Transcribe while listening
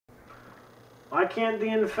Why can't the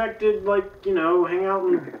infected, like, you know, hang out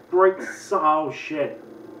in bright sun? Oh, shit.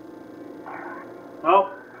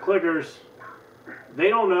 Oh, clickers. They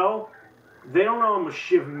don't know. They don't know I'm a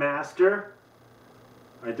Shiv master.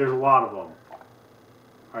 Alright, there's a lot of them.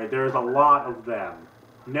 Alright, there's a lot of them.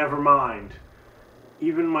 Never mind.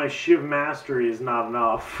 Even my Shiv mastery is not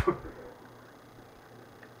enough.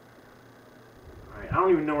 Alright, I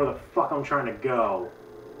don't even know where the fuck I'm trying to go.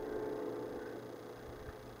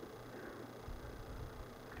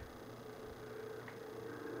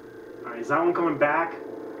 Alright, is that one coming back?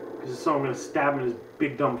 Just so I'm gonna stab him in his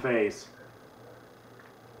big dumb face.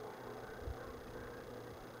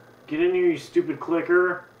 Get in here, you stupid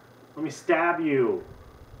clicker. Let me stab you.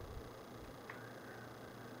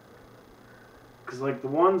 Because, like, the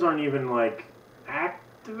ones aren't even, like,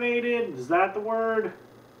 activated? Is that the word?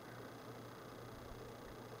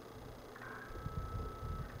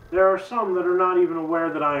 There are some that are not even aware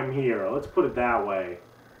that I am here. Let's put it that way.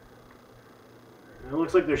 It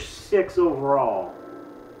looks like there's 6 overall.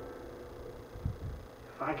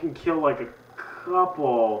 If I can kill, like, a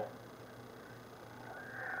couple...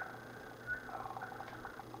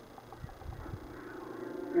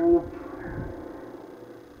 Oop.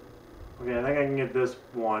 Okay, I think I can get this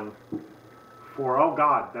one. 4. Oh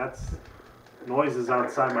god, that's noises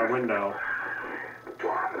outside my window.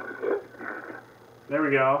 There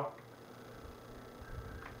we go.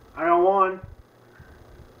 I got one.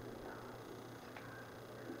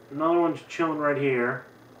 Another one's chilling right here.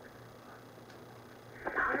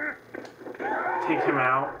 Take him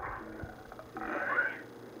out.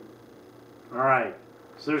 Alright,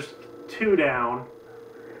 so there's 2 down.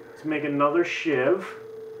 Let's make another Shiv.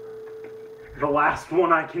 The last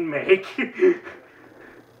one I can make.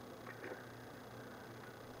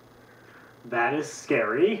 That is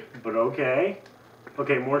scary, but okay.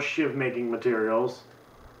 Okay, more Shiv making materials.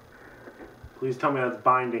 Please tell me that's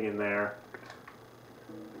binding in there.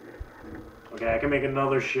 Okay, I can make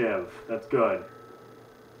another Shiv. That's good.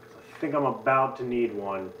 I think I'm about to need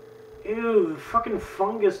one. Ew, the fucking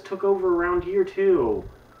fungus took over around here too.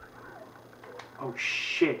 Oh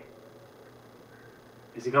shit.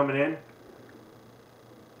 Is he coming in?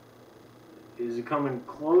 Is he coming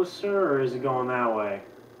closer or is he going that way?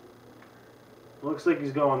 Looks like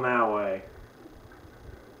he's going that way.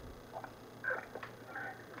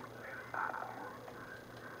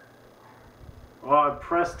 Oh, I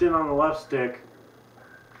pressed in on the left stick.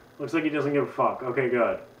 Looks like he doesn't give a fuck. Okay,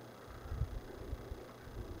 good.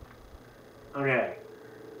 Okay.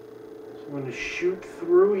 So I'm going to shoot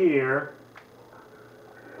through here.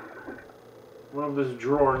 Open up this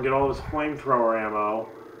drawer and get all this flamethrower ammo.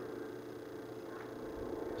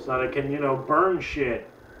 So that I can, you know, burn shit.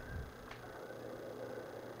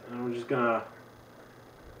 And I'm just gonna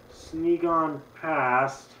sneak on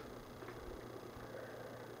past.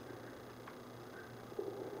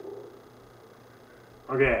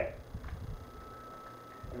 Okay.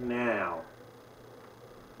 Now.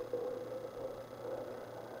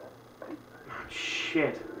 Oh,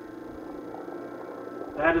 shit.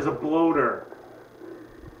 That is a bloater.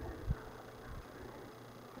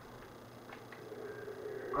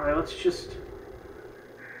 Alright, let's just...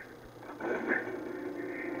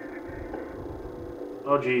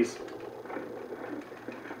 Oh, jeez.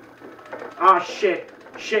 Ah, shit.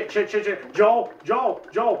 Shit. Joel!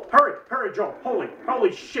 Hurry, Joel.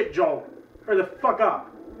 Holy shit, Joel. Hurry the fuck up.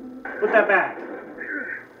 Put that back.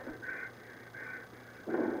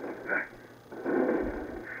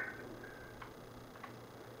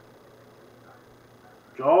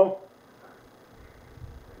 Joel?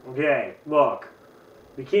 Okay, look.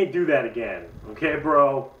 We can't do that again. Okay,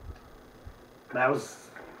 bro? That was...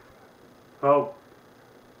 Oh.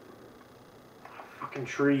 Fucking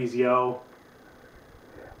trees, yo.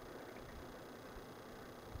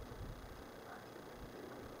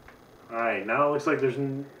 Alright, now it looks like there's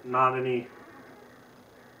not any...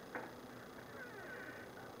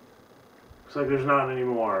 Looks like there's not any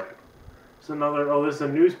more. It's another... Oh, this is a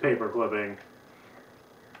newspaper clipping.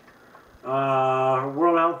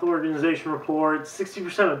 World Health Organization report,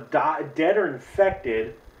 60% of dead or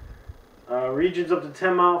infected. Regions up to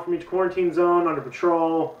 10 miles from each quarantine zone under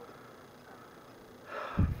patrol.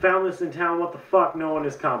 Found this in town, what the fuck, no one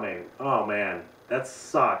is coming. Oh man, that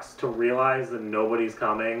sucks to realize that nobody's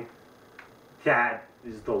coming. That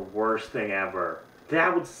is the worst thing ever.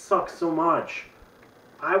 That would suck so much.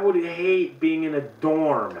 I would hate being in a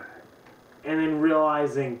dorm and then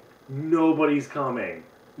realizing nobody's coming.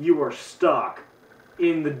 You are stuck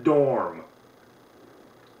in the dorm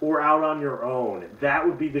or out on your own. That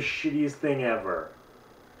would be the shittiest thing ever.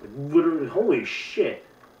 Like, literally, holy shit.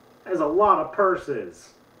 That's a lot of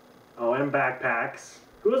purses. Oh, and backpacks.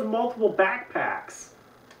 Who has multiple backpacks?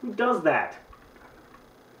 Who does that?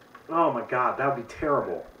 Oh my god, that would be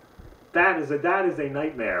terrible. That is a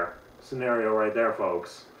nightmare scenario right there,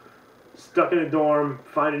 folks. Stuck in a dorm,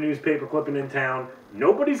 find a newspaper clipping in town.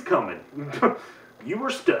 Nobody's coming. You were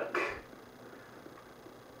stuck.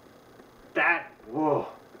 That, whoa,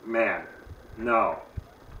 man. No.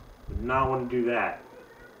 Would not want to do that.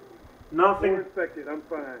 Nothing. More infected, I'm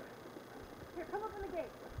fine. Here, come open the gate.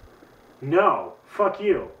 No. Fuck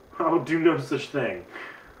you. I will do no such thing.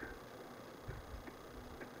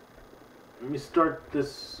 Let me start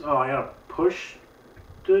this. Oh, I gotta push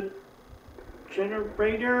the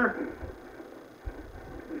generator?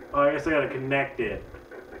 Oh, I guess I gotta connect it.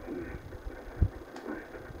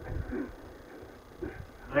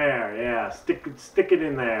 There, yeah. Stick it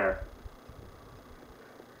in there.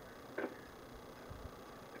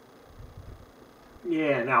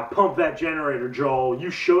 Yeah, now pump that generator, Joel. You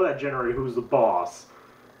show that generator who's the boss.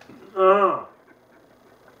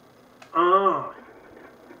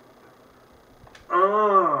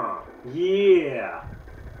 Yeah.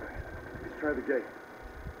 Let's try the gate.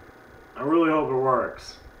 I really hope it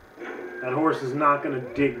works. That horse is not gonna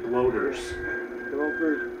dig bloaters. Come on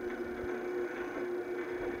through.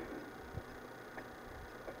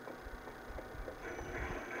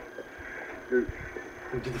 Shoot.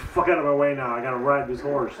 Get the fuck out of my way now. I gotta ride this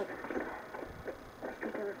horse.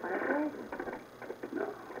 Think there were fireflies? No.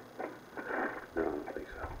 No, I don't think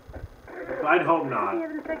so. I'd hope How could they not.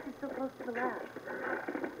 have infected so close to the lab?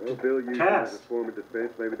 Well, Bill used it as a Test. form of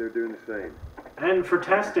defense. Maybe they're doing the same. And for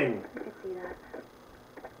testing. I could see that.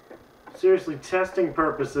 Seriously, testing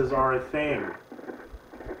purposes are a thing.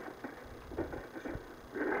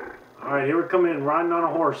 Alright, here we come in, riding on a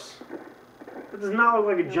horse. It does not look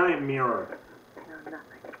like a giant mirror. No, nothing.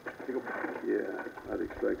 Yeah, I'd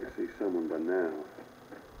expect to see someone by now.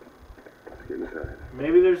 Let's get inside.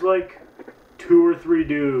 Maybe there's like 2 or 3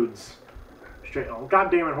 dudes. Straight. Oh, god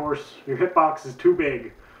damn it, horse. Your hitbox is too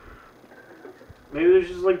big. Maybe there's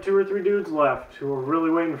just like 2 or 3 dudes left who are really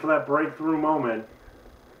waiting for that breakthrough moment.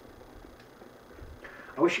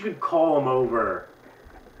 I wish you could call them over.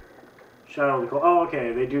 Shadow of the Call. Oh,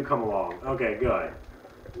 okay, they do come along. Okay, good.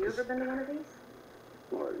 You ever been to one of these?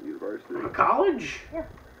 What, university? College? Yeah.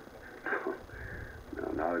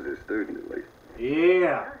 No, not as a student at least.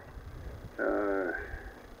 Yeah.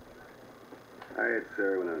 I had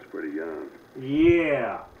Sarah when I was pretty young.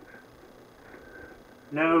 Yeah.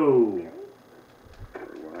 No. For a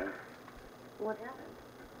while. What happened?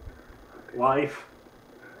 Life.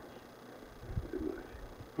 Too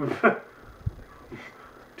much.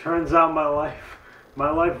 Turns out my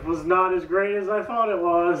life was not as great as I thought it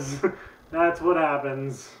was. That's what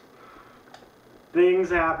happens. Things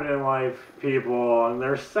happen in life, people, and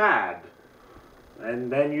they're sad.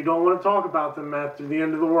 And then you don't want to talk about them after the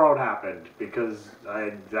end of the world happened, because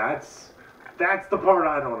that's the part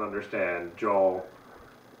I don't understand, Joel.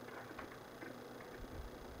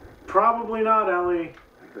 Probably not, Ellie.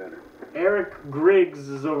 Better. Eric Griggs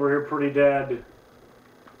is over here pretty dead.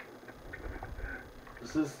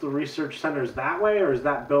 Is this the research center's that way, or is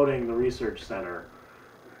that building the research center?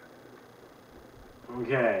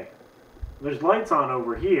 Okay. There's lights on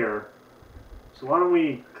over here. So why don't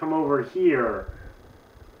we come over here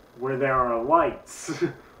where there are lights?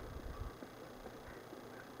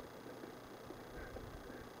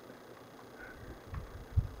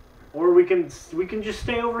 Or we can just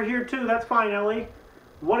stay over here too. That's fine, Ellie.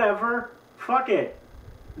 Whatever. Fuck it.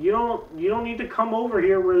 You don't need to come over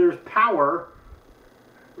here where there's power.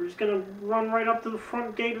 We're just gonna run right up to the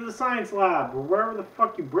front gate of the science lab, or wherever the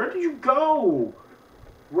fuck where did you go?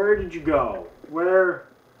 Where did you go? Where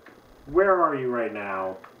are you right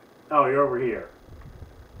now? Oh, you're over here.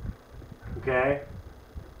 Okay.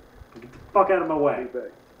 Get the fuck out of my way.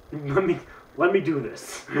 Let me do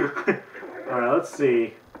this. Alright, let's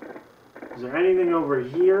see. Is there anything over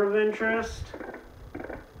here of interest?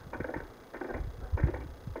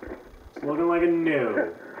 It's looking like a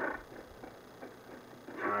no.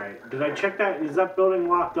 Alright, did I check that? Is that building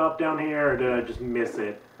locked up down here, or did I just miss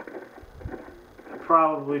it? I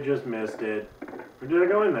probably just missed it. Or did I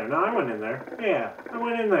go in there? No, I went in there. Yeah, I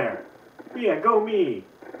went in there. Yeah, go me.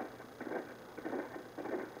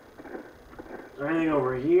 Is there anything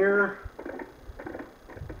over here?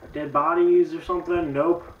 Dead bodies or something?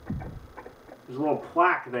 Nope. There's a little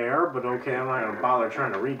plaque there, but okay, I'm not gonna bother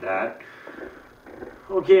trying to read that.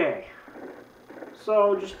 Okay.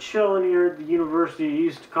 So, just chilling here at the University of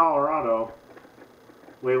East Colorado.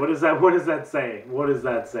 Wait, what does that say? What does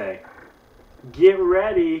that say? Get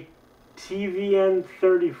ready, TVN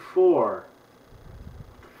 34.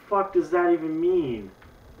 What the fuck does that even mean?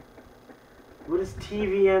 is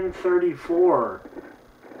TVN 34?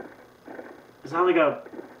 Is that like a...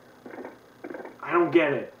 I don't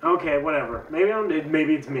get it. Okay, whatever. Maybe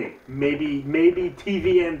it's me. Maybe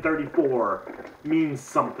TVN 34 means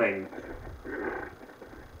something.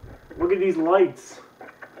 Look at these lights.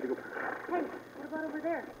 Hey, what about over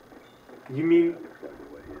there? You mean...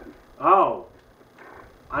 Oh.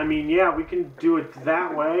 I mean, yeah, we can do it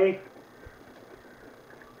that way.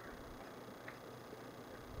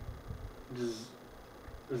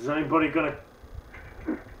 Is anybody gonna...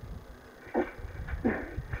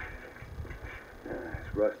 It's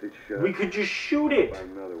rusted shut. We could just shoot it.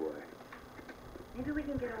 Find another way. Maybe we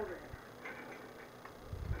can get over it.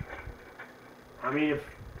 I mean, if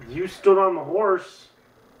you stood on the horse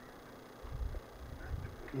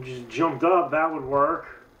and just jumped up, that would work.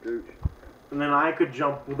 Dude. And then I could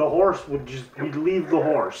jump. The horse would just... We'd leave the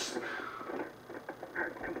horse.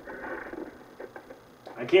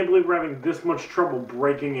 I can't believe we're having this much trouble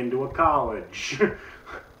breaking into a college.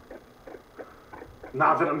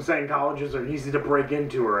 Not that I'm saying colleges are easy to break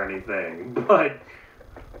into or anything, but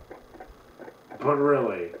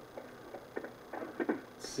really.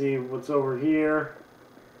 Let's see what's over here.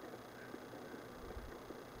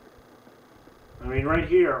 I mean, right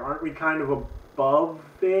here, aren't we kind of above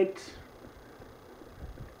it?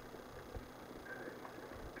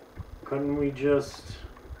 Couldn't we just...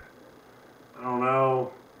 I don't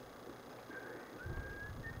know.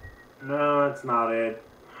 No, that's not it.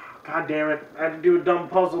 God damn it. I have to do a dumb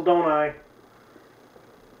puzzle, don't I?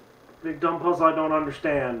 Big dumb puzzle I don't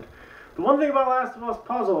understand. The one thing about Last of Us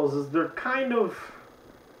puzzles is they're kind of...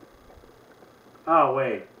 Oh,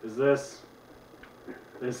 wait. Is this...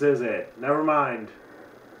 This is it. Never mind.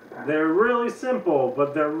 They're really simple,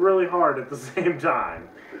 but they're really hard at the same time.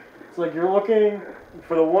 It's like you're looking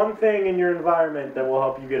for the one thing in your environment that will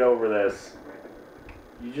help you get over this.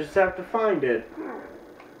 You just have to find it.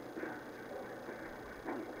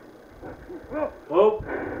 Oh,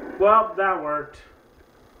 well, that worked.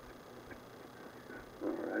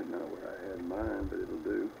 Alright, not what I had in mind, but it'll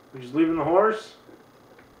do. We just leaving the horse?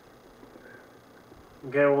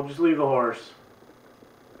 Okay, we'll just leave the horse.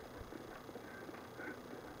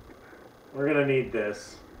 We're gonna need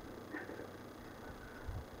this.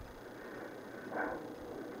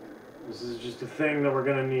 This is just a thing that we're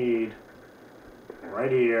gonna need.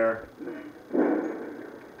 Right here.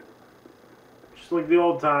 Just like the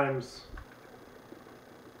old times.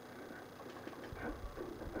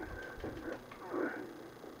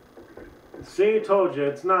 See, I told you,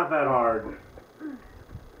 it's not that hard.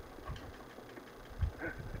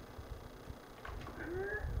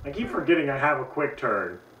 I keep forgetting I have a quick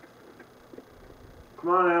turn.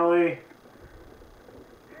 Come on, Ellie.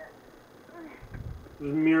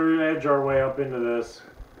 Just mirror edge our way up into this.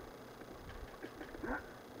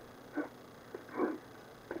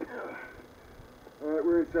 Alright,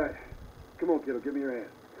 we're inside. Come on, kiddo, give me your hand.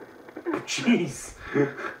 Jeez.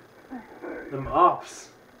 Them ups.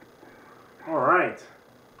 Alright.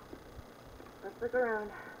 Let's look around.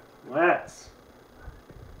 Let's.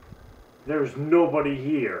 There's nobody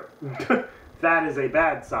here. That is a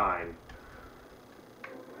bad sign.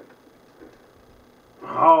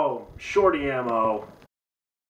 Oh, shorty ammo.